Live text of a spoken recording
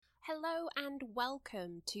Hello and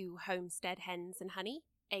welcome to Homestead Hens and Honey,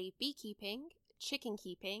 a beekeeping, chicken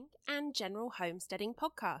keeping, and general homesteading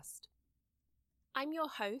podcast. I'm your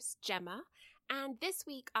host, Gemma, and this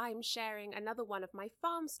week I'm sharing another one of my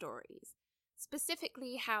farm stories,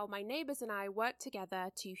 specifically how my neighbours and I work together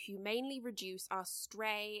to humanely reduce our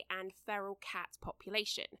stray and feral cat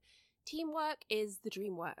population. Teamwork is the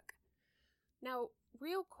dream work. Now,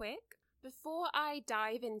 real quick, before I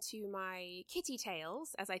dive into my kitty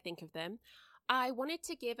tales, as I think of them, I wanted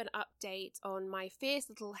to give an update on my fierce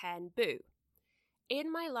little hen, Boo.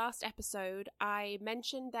 In my last episode, I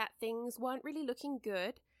mentioned that things weren't really looking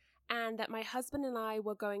good and that my husband and I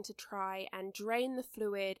were going to try and drain the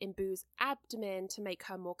fluid in Boo's abdomen to make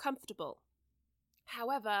her more comfortable.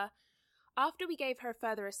 However, after we gave her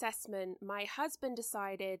further assessment, my husband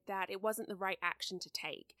decided that it wasn't the right action to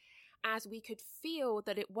take, as we could feel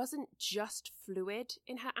that it wasn't just fluid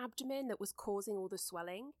in her abdomen that was causing all the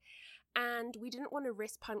swelling, and we didn't want to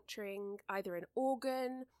risk puncturing either an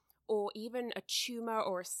organ or even a tumour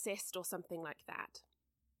or a cyst or something like that.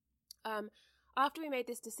 After we made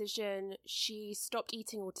this decision, she stopped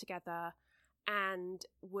eating altogether and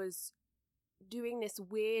was doing this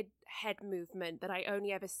weird head movement that I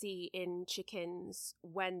only ever see in chickens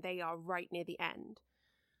when they are right near the end.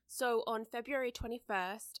 So on February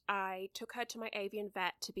 21st, I took her to my avian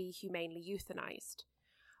vet to be humanely euthanized.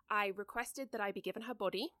 I requested that I be given her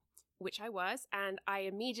body, which I was, and I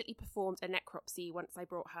immediately performed a necropsy once I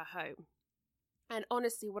brought her home. And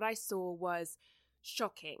honestly, what I saw was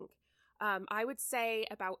shocking. I would say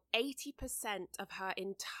about 80% of her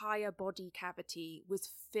entire body cavity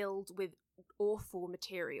was filled with awful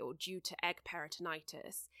material due to egg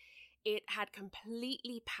peritonitis. It had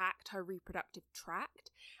completely packed her reproductive tract,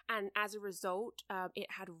 and as a result, it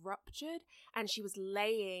had ruptured, and she was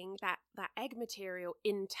laying that egg material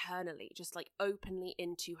internally, just like openly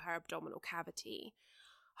into her abdominal cavity.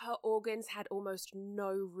 Her organs had almost no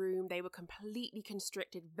room. They were completely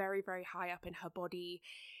constricted very, very high up in her body.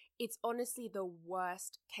 It's honestly the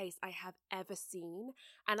worst case I have ever seen,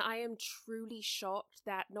 and I am truly shocked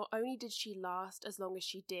that not only did she last as long as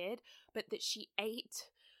she did, but that she ate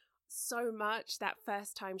so much that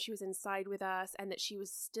first time she was inside with us, and that she was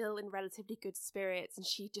still in relatively good spirits, and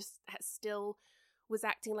she just still was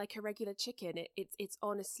acting like a regular chicken. It's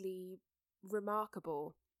honestly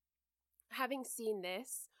remarkable. Having seen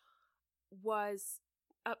this was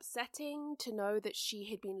upsetting to know that she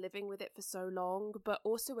had been living with it for so long, but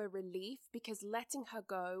also a relief because letting her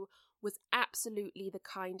go was absolutely the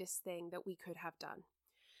kindest thing that we could have done.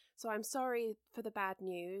 So I'm sorry for the bad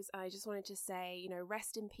news. I just wanted to say,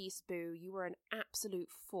 rest in peace, Boo. You were an absolute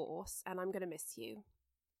force, and I'm going to miss you.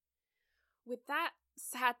 With that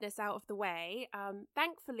sadness out of the way,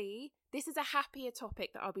 thankfully, this is a happier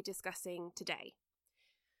topic that I'll be discussing today.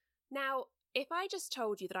 Now, if I just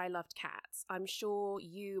told you that I loved cats, I'm sure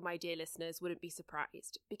you, my dear listeners, wouldn't be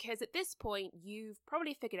surprised, because at this point, you've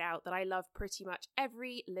probably figured out that I love pretty much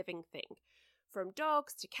every living thing. From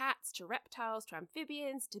dogs to cats to reptiles to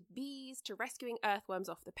amphibians to bees to rescuing earthworms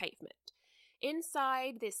off the pavement.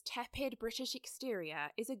 Inside this tepid British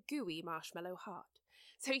exterior is a gooey marshmallow heart.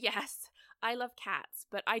 So yes, I love cats,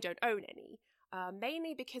 but I don't own any,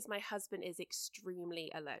 mainly because my husband is extremely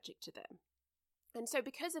allergic to them. And so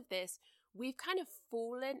because of this, we've kind of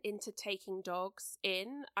fallen into taking dogs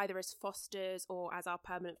in, either as fosters or as our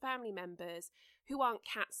permanent family members, who aren't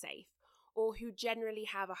cat safe, or who generally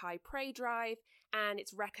have a high prey drive, and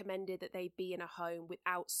it's recommended that they be in a home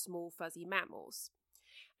without small fuzzy mammals.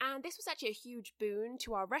 And this was actually a huge boon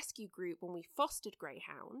to our rescue group when we fostered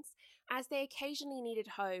greyhounds, as they occasionally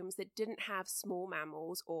needed homes that didn't have small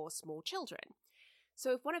mammals or small children.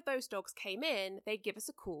 So if one of those dogs came in, they'd give us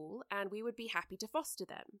a call and we would be happy to foster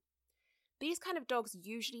them. These kind of dogs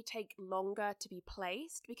usually take longer to be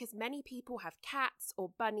placed because many people have cats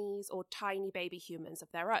or bunnies or tiny baby humans of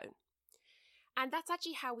their own. And that's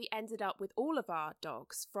actually how we ended up with all of our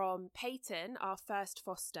dogs, from Peyton, our first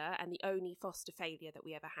foster and the only foster failure that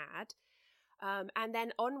we ever had, and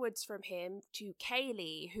then onwards from him to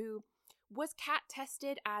Kaylee, who was cat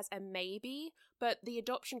tested as a maybe, but the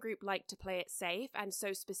adoption group liked to play it safe and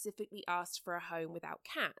so specifically asked for a home without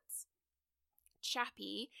cats.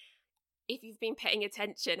 Chappie, if you've been paying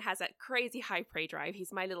attention, has that crazy high prey drive.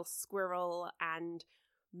 He's my little squirrel and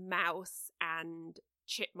mouse and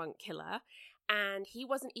chipmunk killer. And he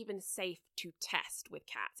wasn't even safe to test with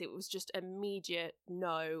cats. It was just immediate,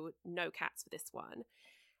 no cats for this one.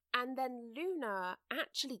 And then Luna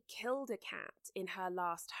actually killed a cat in her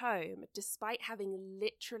last home, despite having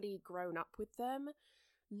literally grown up with them.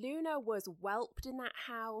 Luna was whelped in that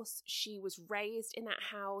house. She was raised in that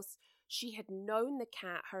house. She had known the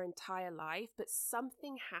cat her entire life, but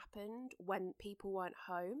something happened when people weren't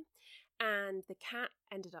home, and the cat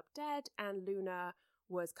ended up dead, and Luna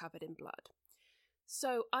was covered in blood.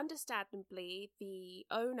 So, understandably, the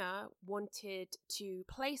owner wanted to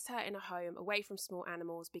place her in a home away from small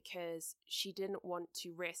animals because she didn't want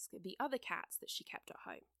to risk the other cats that she kept at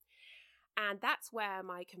home. And that's where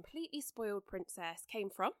my completely spoiled princess came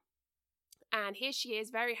from. And here she is,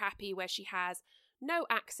 very happy, where she has no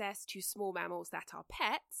access to small mammals that are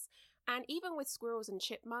pets. And even with squirrels and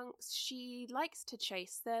chipmunks, she likes to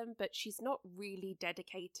chase them, but she's not really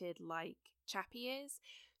dedicated like Chappie is.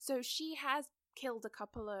 So she has killed a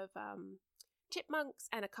couple of chipmunks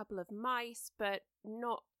and a couple of mice, but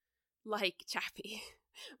not like Chappie,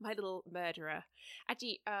 my little murderer.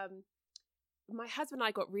 Actually, my husband and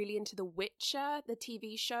I got really into The Witcher, the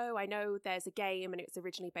TV show. I know there's a game and it's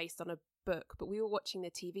originally based on a book, but we were watching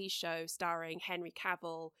the TV show starring Henry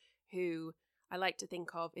Cavill, who I like to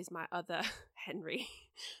think of is my other Henry,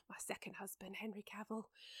 my second husband, Henry Cavill.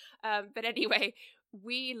 But anyway,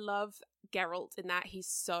 we love Geralt in that he's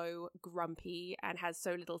so grumpy and has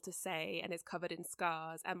so little to say and is covered in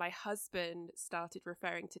scars. And my husband started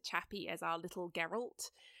referring to Chappie as our little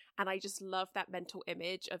Geralt. And I just love that mental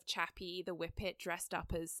image of Chappie the Whippet dressed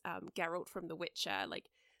up as Geralt from The Witcher, like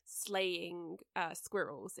slaying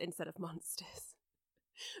squirrels instead of monsters.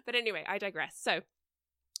 But anyway, I digress. So,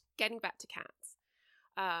 getting back to cats.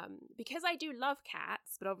 Because I do love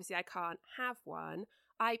cats, but obviously I can't have one,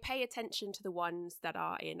 I pay attention to the ones that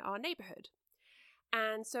are in our neighbourhood.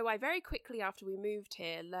 And so I very quickly after we moved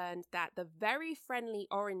here learned that the very friendly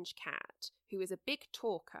orange cat, who is a big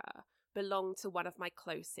talker, belonged to one of my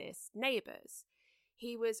closest neighbours.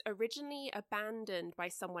 He was originally abandoned by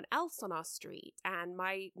someone else on our street, and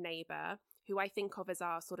my neighbour, who I think of as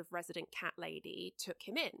our sort of resident cat lady, took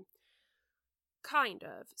him in. Kind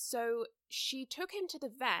of. So she took him to the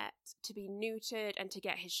vet to be neutered and to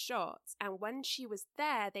get his shots. And when she was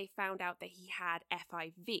there, they found out that he had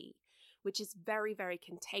FIV, which is very, very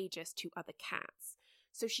contagious to other cats.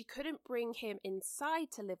 So she couldn't bring him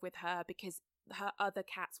inside to live with her because her other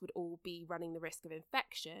cats would all be running the risk of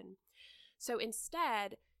infection. So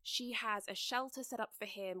instead, she has a shelter set up for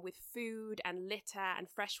him with food and litter and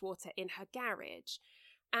fresh water in her garage.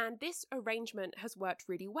 And this arrangement has worked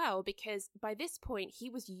really well because by this point he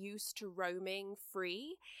was used to roaming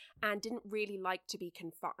free and didn't really like to be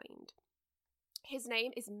confined. His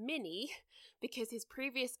name is Minnie because his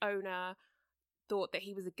previous owner thought that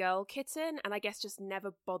he was a girl kitten and I guess just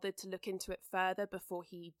never bothered to look into it further before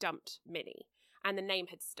he dumped Minnie, and the name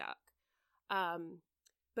had stuck.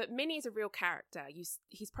 But Minnie is a real character. He's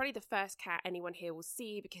probably the first cat anyone here will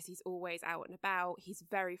see because he's always out and about. He's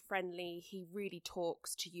very friendly. He really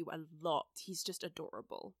talks to you a lot. He's just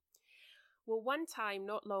adorable. Well, one time,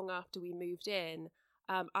 not long after we moved in,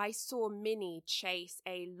 I saw Minnie chase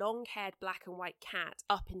a long-haired black and white cat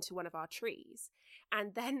up into one of our trees.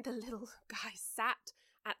 And then the little guy sat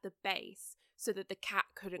at the base so that the cat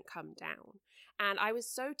couldn't come down. And I was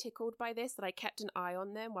so tickled by this that I kept an eye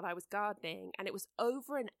on them while I was gardening, and it was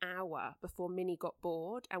over an hour before Minnie got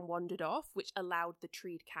bored and wandered off, which allowed the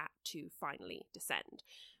treed cat to finally descend.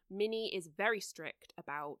 Minnie is very strict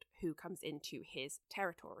about who comes into his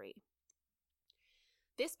territory.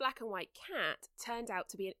 This black and white cat turned out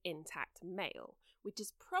to be an intact male, which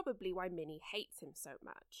is probably why Minnie hates him so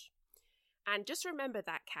much. And just remember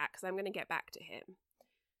that cat, because I'm going to get back to him.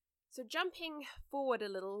 So jumping forward a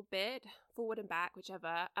little bit, forward and back,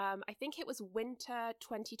 whichever, I think it was winter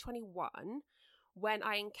 2021 when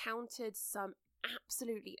I encountered some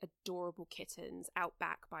absolutely adorable kittens out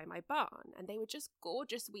back by my barn. And they were just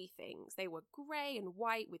gorgeous wee things. They were grey and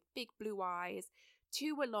white with big blue eyes.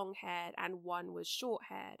 2 were long-haired and 1 was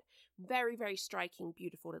short-haired. Very, very striking,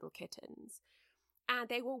 beautiful little kittens. And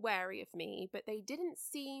they were wary of me, but they didn't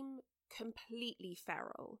seem completely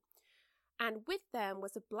feral. And with them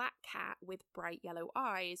was a black cat with bright yellow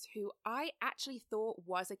eyes, who I actually thought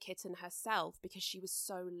was a kitten herself because she was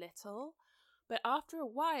so little. But after a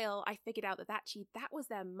while, I figured out that actually that was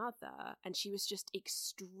their mother, and she was just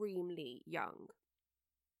extremely young.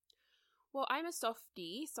 Well, I'm a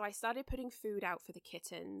softie, so I started putting food out for the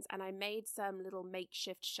kittens, and I made some little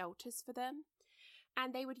makeshift shelters for them.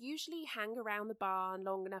 And they would usually hang around the barn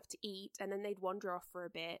long enough to eat, and then they'd wander off for a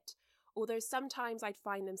bit. Although sometimes I'd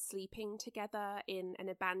find them sleeping together in an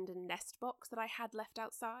abandoned nest box that I had left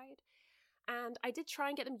outside. And I did try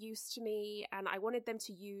and get them used to me, and I wanted them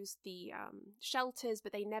to use the shelters,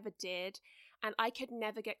 but they never did. And I could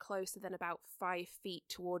never get closer than about 5 feet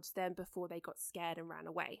towards them before they got scared and ran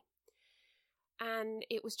away. And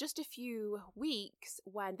it was just a few weeks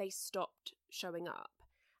when they stopped showing up.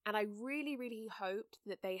 And I really, really hoped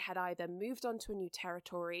that they had either moved on to a new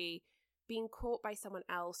territory, been caught by someone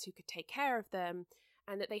else who could take care of them,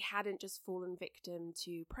 and that they hadn't just fallen victim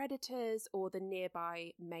to predators or the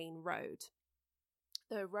nearby main road.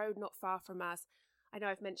 The road not far from us, I know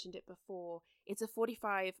I've mentioned it before, it's a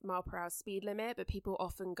 45 mile per hour speed limit, but people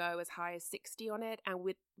often go as high as 60 on it, and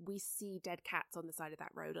we see dead cats on the side of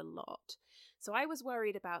that road a lot. So I was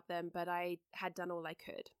worried about them, but I had done all I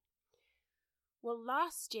could. Well,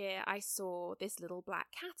 last year I saw this little black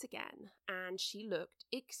cat again, and she looked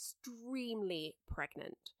extremely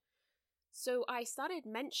pregnant. So I started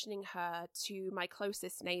mentioning her to my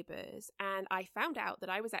closest neighbours, and I found out that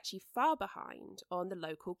I was actually far behind on the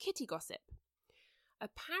local kitty gossip.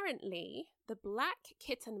 Apparently, the black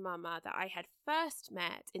kitten mama that I had first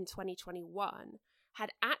met in 2021 had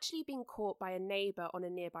actually been caught by a neighbour on a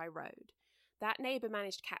nearby road. That neighbour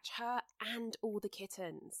managed to catch her and all the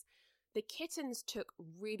kittens. The kittens took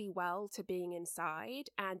really well to being inside,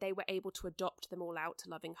 and they were able to adopt them all out to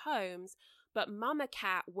loving homes, but Mama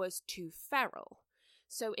Cat was too feral.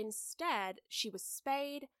 So instead, she was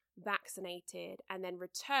spayed, vaccinated, and then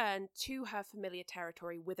returned to her familiar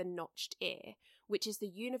territory with a notched ear, which is the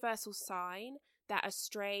universal sign that a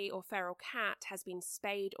stray or feral cat has been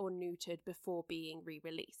spayed or neutered before being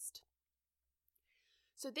re-released.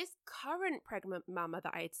 So this current pregnant mama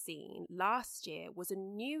that I had seen last year was a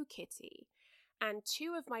new kitty, and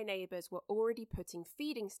two of my neighbours were already putting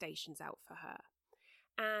feeding stations out for her.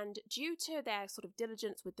 And due to their sort of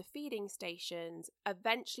diligence with the feeding stations,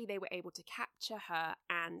 eventually they were able to capture her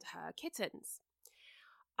and her kittens.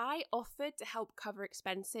 I offered to help cover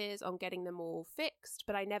expenses on getting them all fixed,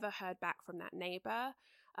 but I never heard back from that neighbour.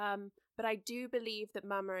 But I do believe that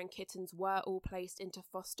Mama and kittens were all placed into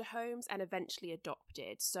foster homes and eventually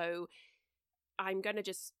adopted. So I'm going to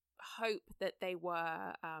just hope that they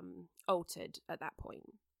were altered at that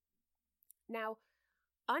point. Now,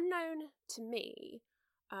 unknown to me,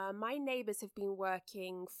 my neighbours have been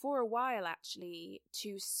working for a while actually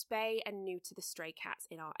to spay and neuter the stray cats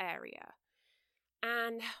in our area.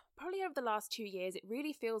 And probably over the last 2 years, it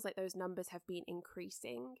really feels like those numbers have been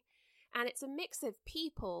increasing. And it's a mix of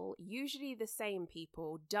people, usually the same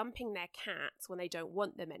people, dumping their cats when they don't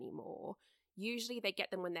want them anymore. Usually they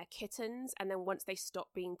get them when they're kittens, and then once they stop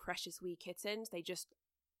being precious wee kittens, they just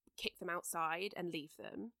kick them outside and leave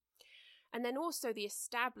them. And then also the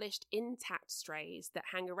established intact strays that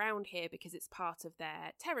hang around here because it's part of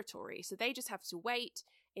their territory. So they just have to wait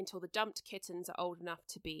until the dumped kittens are old enough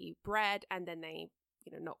to be bred, and then they,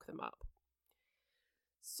 knock them up.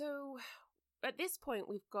 So at this point,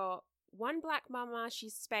 we've got one black mama,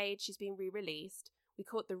 she's spayed, she's been re-released. We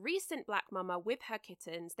caught the recent black mama with her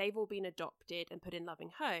kittens. They've all been adopted and put in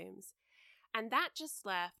loving homes. And that just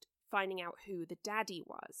left finding out who the daddy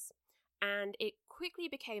was. And it quickly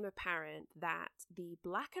became apparent that the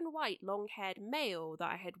black and white long-haired male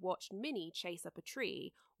that I had watched Minnie chase up a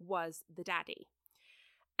tree was the daddy.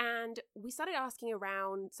 And we started asking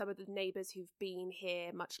around some of the neighbours who've been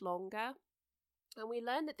here much longer. And we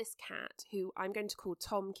learned that this cat, who I'm going to call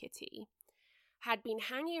Tom Kitty, had been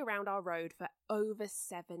hanging around our road for over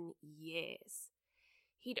 7 years.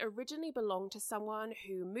 He'd originally belonged to someone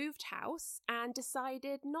who moved house and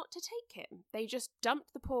decided not to take him. They just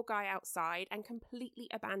dumped the poor guy outside and completely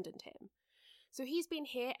abandoned him. So he's been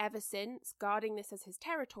here ever since, guarding this as his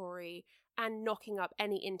territory and knocking up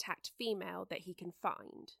any intact female that he can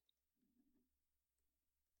find.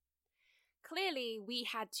 Clearly, we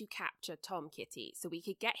had to capture Tom Kitty so we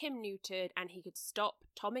could get him neutered and he could stop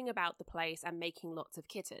tomming about the place and making lots of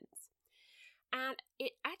kittens. And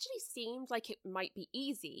it actually seemed like it might be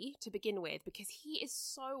easy to begin with because he is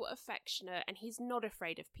so affectionate and he's not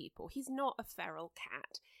afraid of people. He's not a feral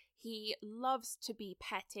cat. He loves to be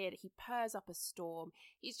petted. He purrs up a storm.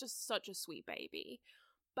 He's just such a sweet baby.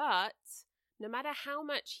 But no matter how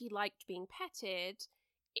much he liked being petted,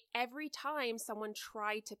 every time someone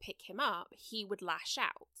tried to pick him up, he would lash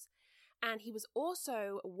out. And he was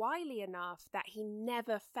also wily enough that he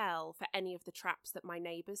never fell for any of the traps that my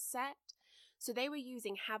neighbours set. So they were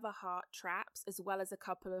using Havahart traps as well as a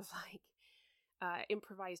couple of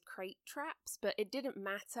improvised crate traps, but it didn't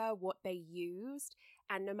matter what they used.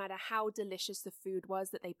 And no matter how delicious the food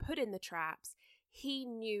was that they put in the traps, he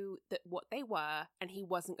knew that what they were and he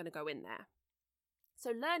wasn't going to go in there.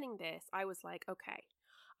 So learning this, I was like, okay,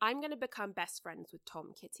 I'm going to become best friends with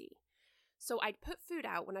Tom Kitty. So I'd put food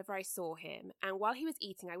out whenever I saw him, and while he was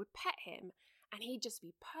eating, I would pet him, and he'd just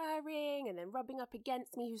be purring and then rubbing up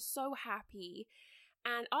against me. He was so happy.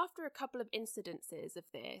 And after a couple of incidences of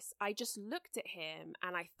this, I just looked at him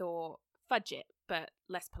and I thought, fudge it, but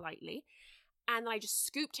less politely. and I just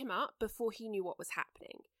scooped him up before he knew what was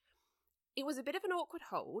happening. It was a bit of an awkward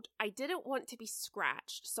hold. I didn't want to be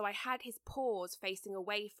scratched, so I had his paws facing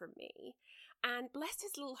away from me. And bless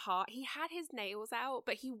his little heart, he had his nails out,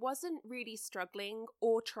 but he wasn't really struggling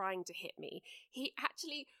or trying to hit me. He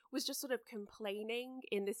actually was just sort of complaining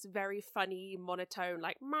in this very funny monotone,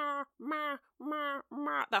 like, ma, ma, ma,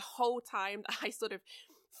 ma, the whole time that I sort of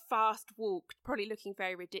fast walked, probably looking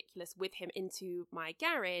very ridiculous, with him into my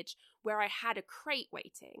garage where I had a crate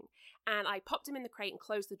waiting. And I popped him in the crate and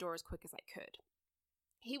closed the door as quick as I could.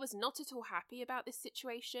 He was not at all happy about this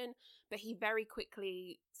situation, but he very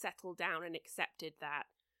quickly settled down and accepted that,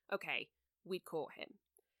 okay, we'd caught him.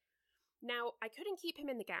 Now, I couldn't keep him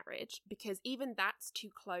in the garage because even that's too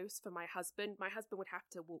close for my husband. My husband would have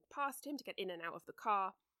to walk past him to get in and out of the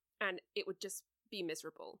car, and it would just be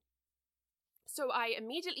miserable. So I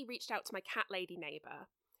immediately reached out to my cat lady neighbour,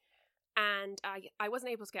 and I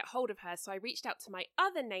wasn't able to get hold of her, so I reached out to my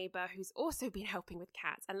other neighbour who's also been helping with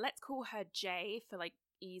cats, and let's call her Jay for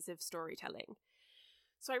ease of storytelling.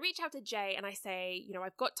 So I reach out to Jay and I say,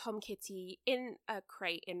 I've got Tom Kitty in a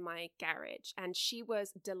crate in my garage, and she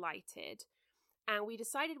was delighted. And we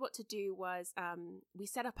decided what to do was we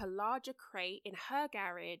set up a larger crate in her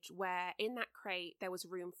garage where in that crate there was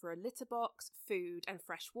room for a litter box, food and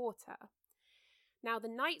fresh water. Now the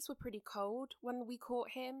nights were pretty cold when we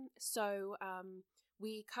caught him, so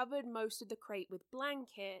we covered most of the crate with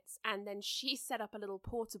blankets, and then she set up a little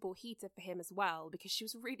portable heater for him as well because she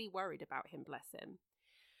was really worried about him, bless him.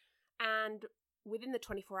 And within the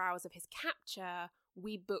 24 hours of his capture,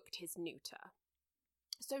 we booked his neuter.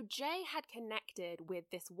 So Jay had connected with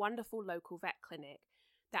this wonderful local vet clinic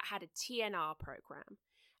that had a TNR program.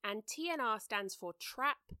 And TNR stands for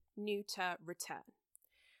Trap, Neuter, Return.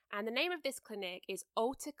 And the name of this clinic is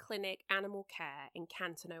Alta Clinic Animal Care in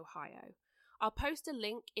Canton, Ohio. I'll post a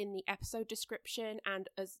link in the episode description and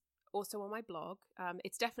as also on my blog.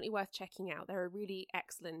 It's definitely worth checking out. They're a really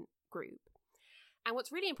excellent group. And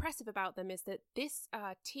what's really impressive about them is that this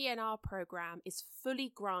TNR program is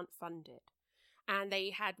fully grant funded. And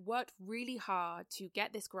they had worked really hard to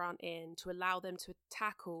get this grant in to allow them to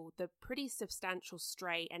tackle the pretty substantial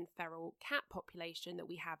stray and feral cat population that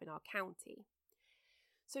we have in our county.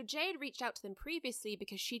 So Jay had reached out to them previously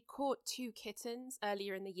because she'd caught 2 kittens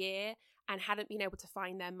earlier in the year and hadn't been able to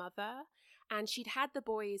find their mother. And she'd had the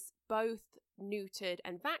boys both neutered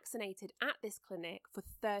and vaccinated at this clinic for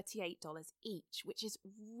 $38 each, which is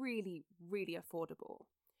really, really affordable.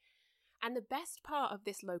 And the best part of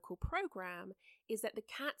this local program is that the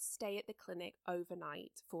cats stay at the clinic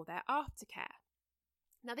overnight for their aftercare.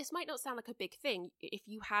 Now, this might not sound like a big thing. If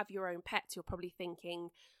you have your own pets, you're probably thinking,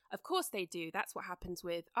 of course they do. That's what happens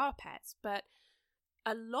with our pets. But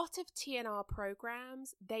a lot of TNR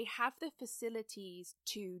programs, they have the facilities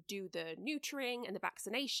to do the neutering and the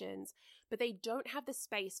vaccinations, but they don't have the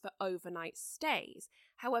space for overnight stays.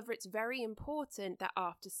 However, it's very important that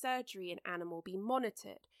after surgery, an animal be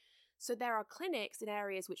monitored. So there are clinics in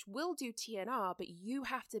areas which will do TNR, but you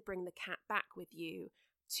have to bring the cat back with you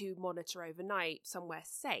to monitor overnight somewhere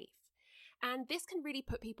safe. And this can really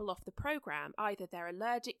put people off the program. Either they're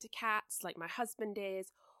allergic to cats, like my husband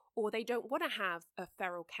is, or they don't want to have a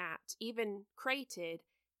feral cat, even crated,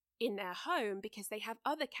 in their home because they have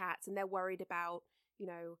other cats and they're worried about,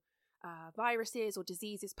 viruses or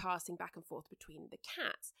diseases passing back and forth between the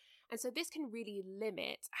cats. And so this can really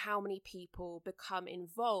limit how many people become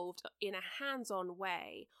involved in a hands-on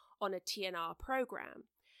way on a TNR program.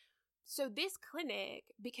 So this clinic,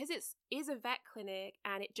 because it is a vet clinic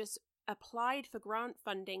and it just applied for grant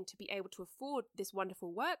funding to be able to afford this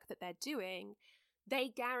wonderful work that they're doing, they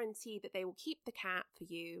guarantee that they will keep the cat for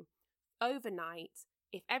you overnight.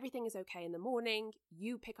 If everything is okay in the morning,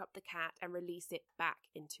 you pick up the cat and release it back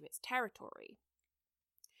into its territory.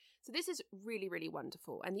 So this is really, really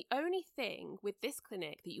wonderful. And the only thing with this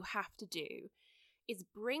clinic that you have to do is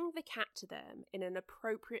bring the cat to them in an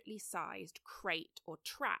appropriately sized crate or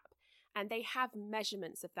trap. And they have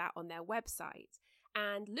measurements of that on their website.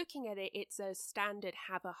 And looking at it, it's a standard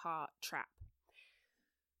Havahart trap.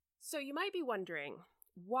 So you might be wondering,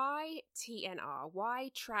 why TNR?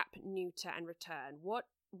 Why trap, neuter, and return?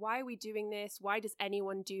 Why are we doing this? Why does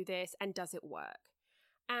anyone do this? And does it work?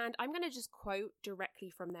 And I'm going to just quote directly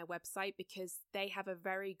from their website because they have a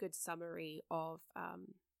very good summary of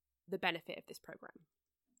the benefit of this program.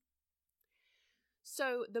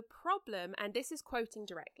 So the problem, and this is quoting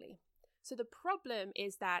directly, so the problem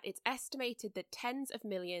is that it's estimated that tens of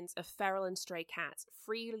millions of feral and stray cats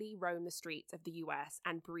freely roam the streets of the US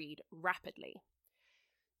and breed rapidly.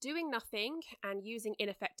 Doing nothing and using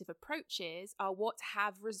ineffective approaches are what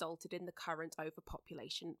have resulted in the current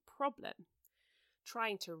overpopulation problem.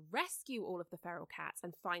 trying to rescue all of the feral cats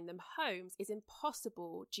and find them homes is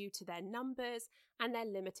impossible due to their numbers and their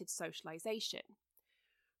limited socialization.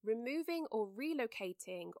 Removing or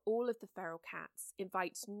relocating all of the feral cats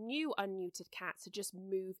invites new unneutered cats to just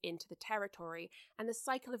move into the territory, and the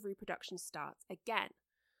cycle of reproduction starts again.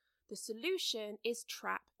 The solution is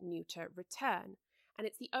trap, neuter, return, and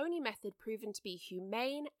it's the only method proven to be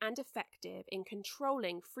humane and effective in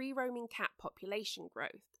controlling free-roaming cat population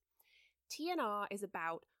growth. TNR is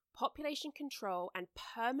about population control and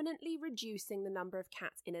permanently reducing the number of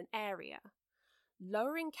cats in an area,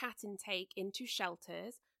 lowering cat intake into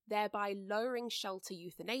shelters, thereby lowering shelter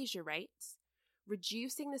euthanasia rates,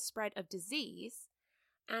 reducing the spread of disease,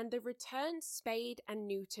 and the returned spayed and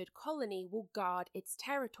neutered colony will guard its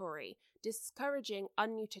territory, discouraging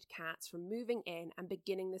unneutered cats from moving in and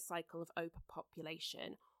beginning the cycle of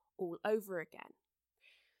overpopulation all over again.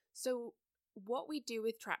 So what we do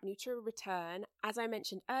with trap, neuter, return, as I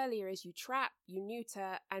mentioned earlier, is you trap, you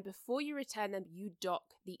neuter, and before you return them, you dock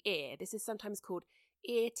the ear. This is sometimes called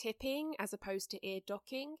ear tipping as opposed to ear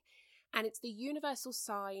docking, and it's the universal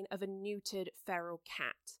sign of a neutered feral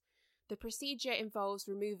cat. The procedure involves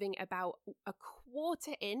removing about a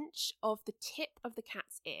 1/4 inch of the tip of the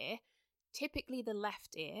cat's ear, typically the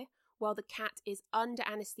left ear, while the cat is under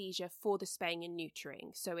anesthesia for the spaying and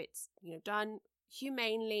neutering. So it's, done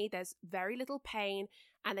humanely, there's very little pain,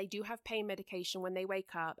 and they do have pain medication when they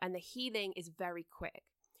wake up, and the healing is very quick.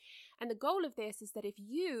 And the goal of this is that if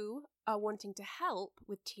you are wanting to help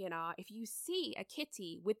with TNR, if you see a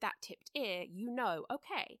kitty with that tipped ear,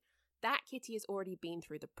 okay, that kitty has already been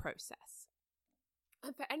through the process.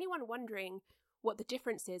 And for anyone wondering what the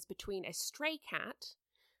difference is between a stray cat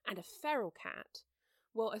and a feral cat,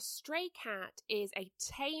 well, a stray cat is a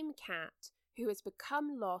tame cat who has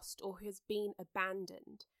become lost or who has been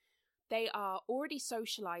abandoned. They are already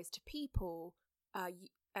socialized to people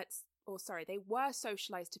they were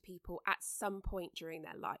socialized to people at some point during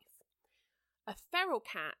their life. A feral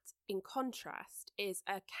cat, in contrast, is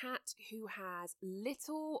a cat who has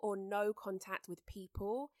little or no contact with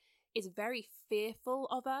people, is very fearful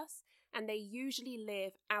of us, and they usually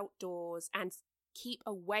live outdoors and keep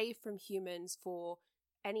away from humans for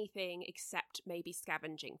anything except maybe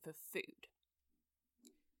scavenging for food.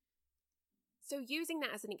 So using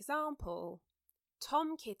that as an example,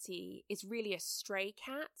 Tom Kitty is really a stray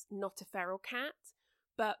cat, not a feral cat,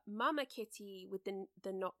 but Mama Kitty with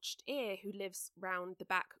the notched ear, who lives round the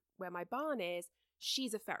back where my barn is,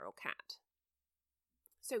 she's a feral cat.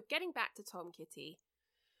 So getting back to Tom Kitty,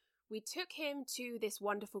 we took him to this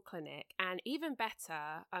wonderful clinic, and even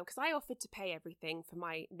better, because I offered to pay everything for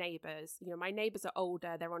my neighbours. My neighbours are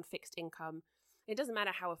older, they're on fixed income. It doesn't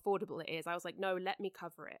matter how affordable it is. I was like, no, let me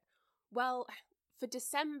cover it. Well, for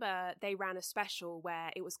December, they ran a special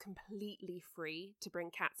where it was completely free to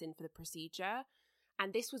bring cats in for the procedure.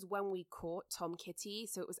 And this was when we caught Tom Kitty,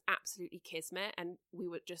 so it was absolutely kismet, and we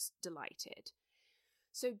were just delighted.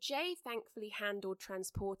 So Jay thankfully handled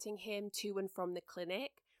transporting him to and from the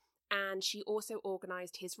clinic, and she also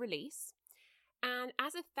organised his release. And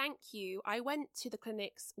as a thank you, I went to the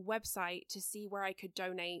clinic's website to see where I could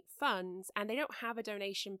donate funds, and they don't have a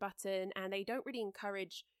donation button, and they don't really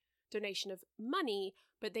encourage donation of money,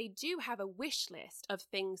 but they do have a wish list of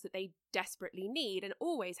things that they desperately need and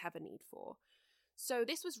always have a need for. So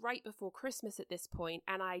this was right before Christmas at this point,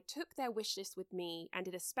 and I took their wish list with me and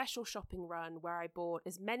did a special shopping run where I bought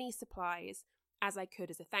as many supplies as I could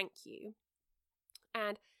as a thank you.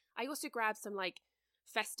 And I also grabbed some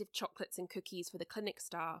festive chocolates and cookies for the clinic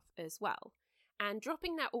staff as well. And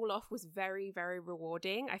dropping that all off was very, very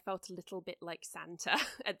rewarding. I felt a little bit like Santa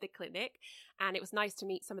at the clinic, and it was nice to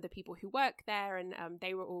meet some of the people who work there, and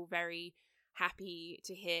they were all very happy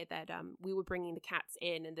to hear that we were bringing the cats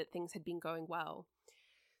in and that things had been going well.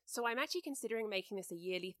 So I'm actually considering making this a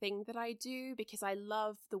yearly thing that I do, because I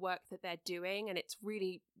love the work that they're doing, and it's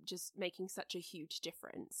really just making such a huge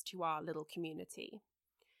difference to our little community.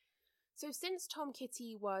 So since Tom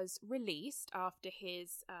Kitty was released after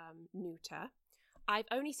his neuter, I've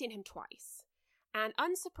only seen him twice, and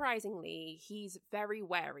unsurprisingly, he's very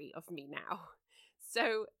wary of me now.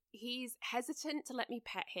 So he's hesitant to let me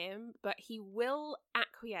pet him, but he will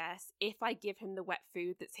acquiesce if I give him the wet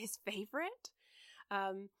food that's his favourite.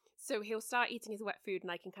 So he'll start eating his wet food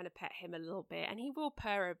and I can kind of pet him a little bit, and he will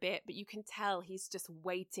purr a bit, but you can tell he's just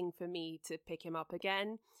waiting for me to pick him up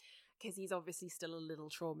again, because he's obviously still a little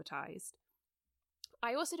traumatized.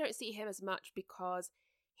 I also don't see him as much because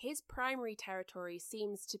his primary territory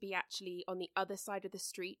seems to be actually on the other side of the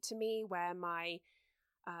street to me, where my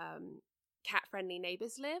cat-friendly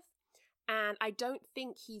neighbours live. And I don't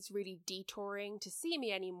think he's really detouring to see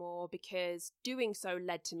me anymore because doing so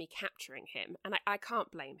led to me capturing him, and I can't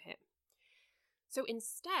blame him. So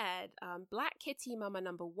instead, Black Kitty Mama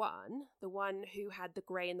number 1, the one who had the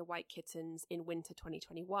grey and the white kittens in winter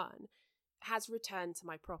 2021, has returned to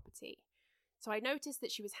my property. So I noticed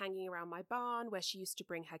that she was hanging around my barn where she used to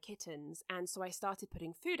bring her kittens, and so I started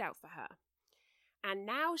putting food out for her. And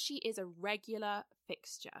now she is a regular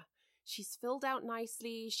fixture. She's filled out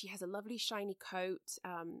nicely, she has a lovely shiny coat.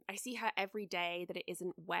 I see her every day that it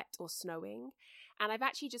isn't wet or snowing. And I've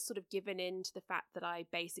actually just sort of given in to the fact that I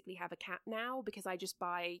basically have a cat now, because I just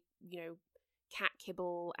buy, cat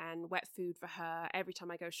kibble and wet food for her every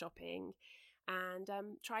time I go shopping, and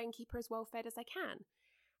try and keep her as well fed as I can.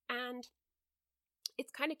 And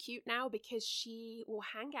it's kind of cute now because she will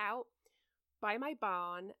hang out by my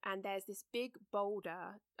barn, and there's this big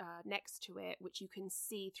boulder next to it which you can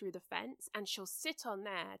see through the fence, and she'll sit on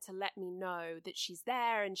there to let me know that she's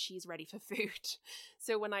there and she's ready for food.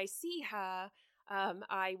 So when I see her,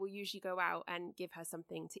 I will usually go out and give her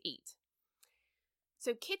something to eat.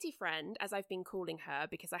 So Kitty Friend, as I've been calling her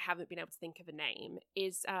because I haven't been able to think of a name,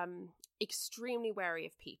 is extremely wary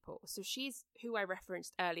of people. So she's, who I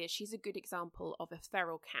referenced earlier, she's a good example of a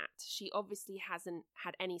feral cat. She obviously hasn't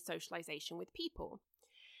had any socialization with people.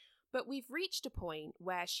 But we've reached a point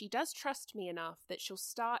where she does trust me enough that she'll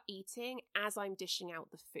start eating as I'm dishing out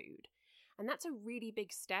the food. And that's a really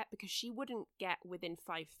big step because she wouldn't get within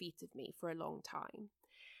 5 feet of me for a long time.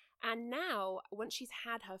 And now, once she's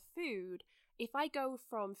had her food, if I go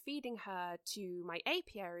from feeding her to my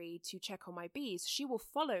apiary to check on my bees, she will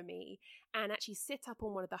follow me and actually sit up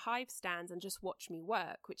on one of the hive stands and just watch me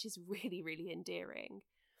work, which is really, really endearing.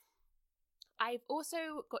 I've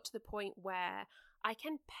also got to the point where I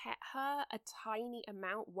can pet her a tiny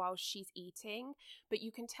amount while she's eating, but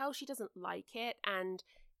you can tell she doesn't like it, and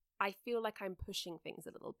I feel like I'm pushing things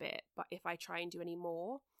a little bit, but if I try and do any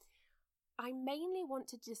more. I mainly want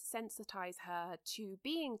to desensitize her to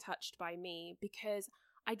being touched by me because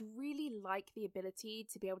I'd really like the ability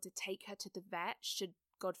to be able to take her to the vet should,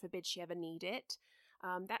 God forbid, she ever need it.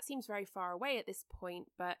 That seems very far away at this point,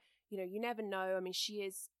 but, you never know. I mean, she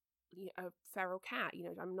is a feral cat.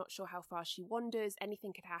 I'm not sure how far she wanders.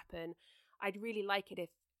 Anything could happen. I'd really like it if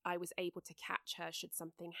I was able to catch her should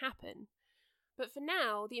something happen. But for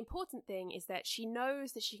now, the important thing is that she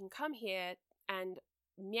knows that she can come here and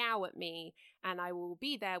meow at me, and I will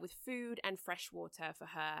be there with food and fresh water for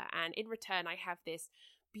her, and in return I have this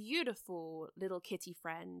beautiful little kitty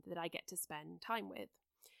friend that I get to spend time with.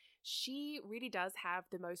 She really does have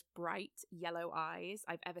the most bright yellow eyes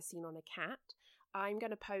I've ever seen on a cat. I'm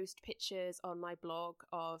going to post pictures on my blog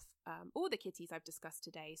of all the kitties I've discussed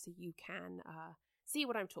today so you can see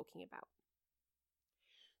what I'm talking about.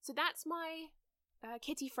 So that's my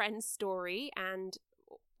kitty friend's story, and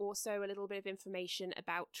also a little bit of information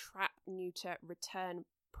about trap, neuter, return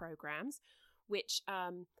programs, which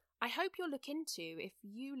I hope you'll look into if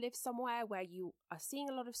you live somewhere where you are seeing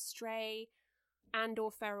a lot of stray and or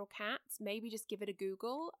feral cats. Maybe just give it a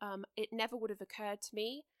Google. It never would have occurred to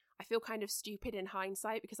me. I feel kind of stupid in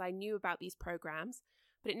hindsight because I knew about these programs,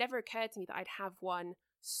 but it never occurred to me that I'd have one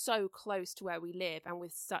so close to where we live and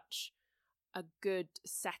with such a good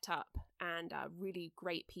setup and really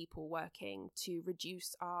great people working to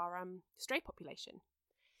reduce our stray population.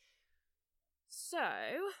 So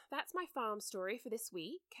that's my farm story for this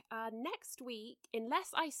week. Next week, unless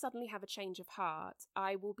I suddenly have a change of heart,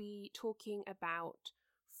 I will be talking about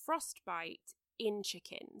frostbite in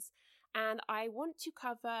chickens. And I want to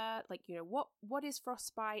cover, what is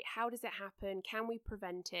frostbite? How does it happen? Can we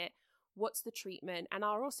prevent it? What's the treatment? And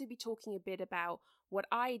I'll also be talking a bit about what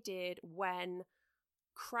I did when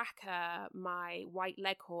Cracker, my white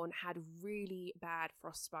leghorn, had really bad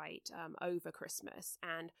frostbite over Christmas,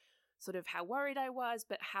 and sort of how worried I was,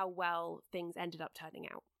 but how well things ended up turning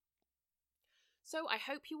out. So I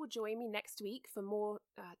hope you will join me next week for more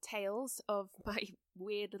tales of my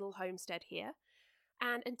weird little homestead here.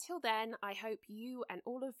 And until then, I hope you and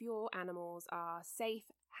all of your animals are safe,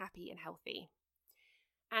 happy, and healthy.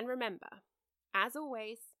 And remember, as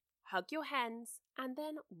always, hug your hens and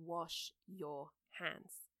then wash your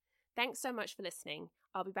hands. Thanks so much for listening.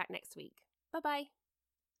 I'll be back next week. Bye-bye.